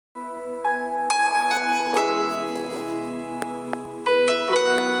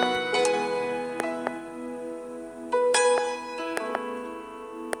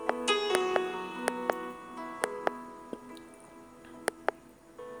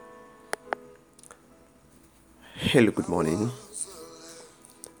Hello, good morning.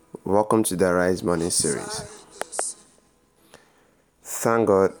 Welcome to the Rise Morning series. Thank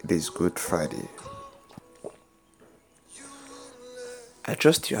God it is Good Friday. I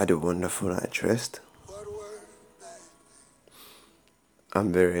trust you had a wonderful night rest.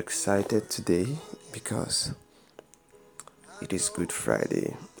 I'm very excited today because it is Good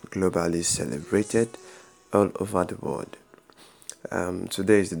Friday, globally celebrated all over the world.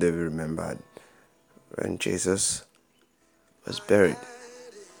 Today is the day we remembered when Jesus was buried.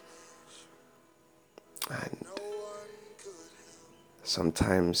 And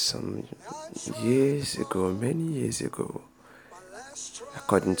sometimes, some years ago, many years ago,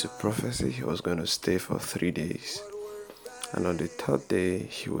 according to prophecy, he was going to stay for 3 days. And on the third day,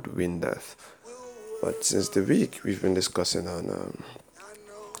 he would win death. But since the week, we've been discussing on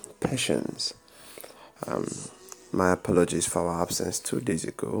patience. My apologies for our absence 2 days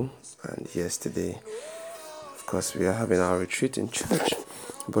ago and yesterday. Of course, we are having our retreat in church.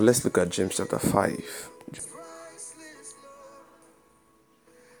 But let's look at James chapter 5.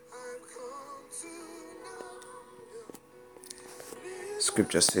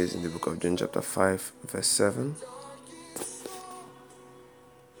 Scripture says in the book of James chapter 5, verse 7.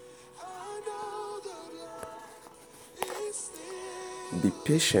 Be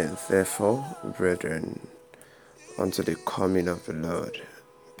patient, therefore, brethren, unto the coming of the Lord.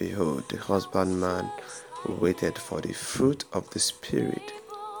 Behold, the husbandman waited for the fruit of the Spirit,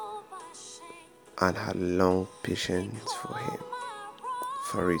 and had long patience for it,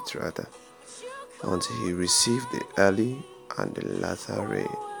 until he received the early and the latter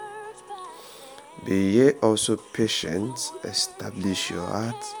rain. Be ye also patient, establish your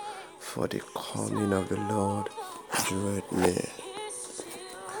hearts, for the coming of the Lord draweth near.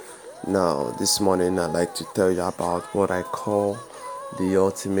 Now, this morning I'd like to tell you about what I call the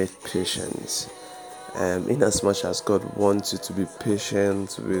ultimate patience. In as much as God wants you to be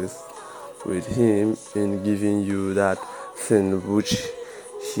patient with Him in giving you that thing which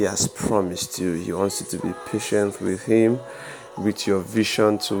He has promised you, He wants you to be patient with Him, with your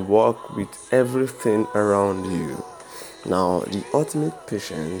vision to work with everything around you. Now, the ultimate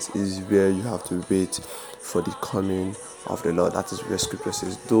patience is where you have to wait for the coming of the Lord. That is where Scripture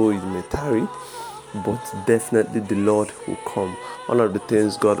says, though it may tarry, but definitely the Lord will come. One of the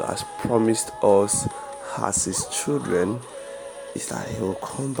things God has promised us as His children is that He will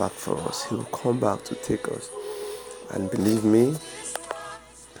come back for us. He will come back to take us. And believe me,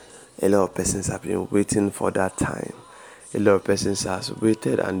 a lot of persons have been waiting for that time. A lot of persons have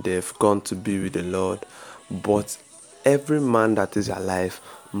waited and they've gone to be with the Lord. But every man that is alive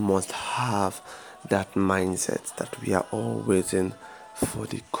must have that mindset that we are all waiting for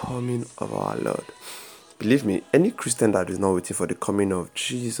the coming of our Lord. Believe me, any Christian that is not waiting for the coming of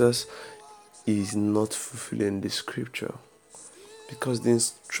Jesus is not fulfilling the scripture. Because the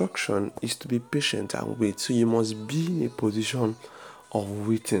instruction is to be patient and wait. So you must be in a position of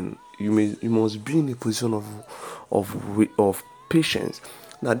waiting. You must be in a position of patience.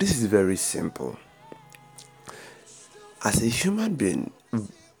 Now, this is very simple. As a human being,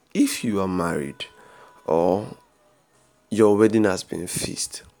 if you are married or your wedding has been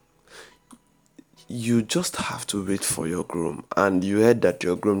fixed, you just have to wait for your groom. And you heard that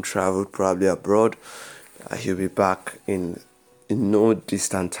your groom traveled probably abroad. He'll be back in no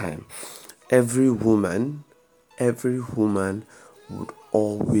distant time. Every woman would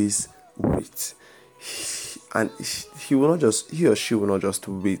always wait. And he or she will not just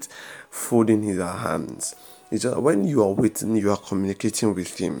wait, folding his hands. It's just, when you are waiting, you are communicating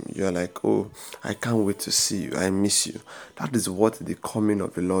with him. You are like, oh, I can't wait to see you. I miss you. That is what the coming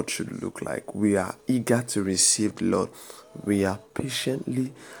of the Lord should look like. We are eager to receive the Lord. We are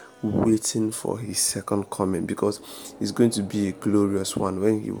patiently waiting for His second coming, because it's going to be a glorious one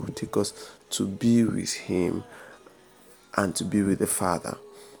when He will take us to be with Him and to be with the Father.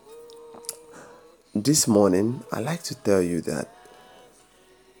 This morning, I'd like to tell you that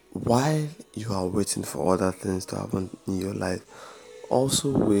while you are waiting for other things to happen in your life, also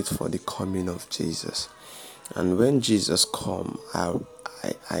wait for the coming of Jesus. And when Jesus comes,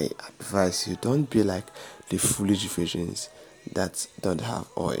 I advise you, don't be like the foolish virgins that don't have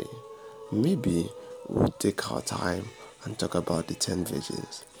oil. Maybe we'll take our time and talk about the 10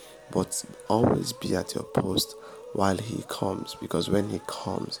 virgins, but always be at your post while He comes, because when He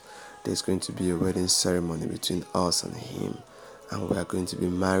comes, there's going to be a wedding ceremony between us and Him, and we are going to be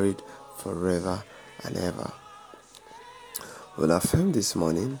married forever and ever. Well, I affirm this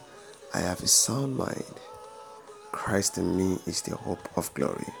morning, I have a sound mind. Christ in me is the hope of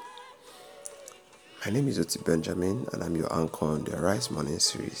glory. My name is Oti Benjamin, and I'm your anchor on the Rise Morning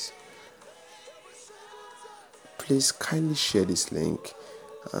series. please kindly share this link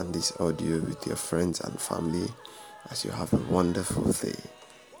and this audio with your friends and family as you have a wonderful day.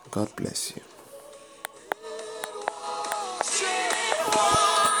 God bless you.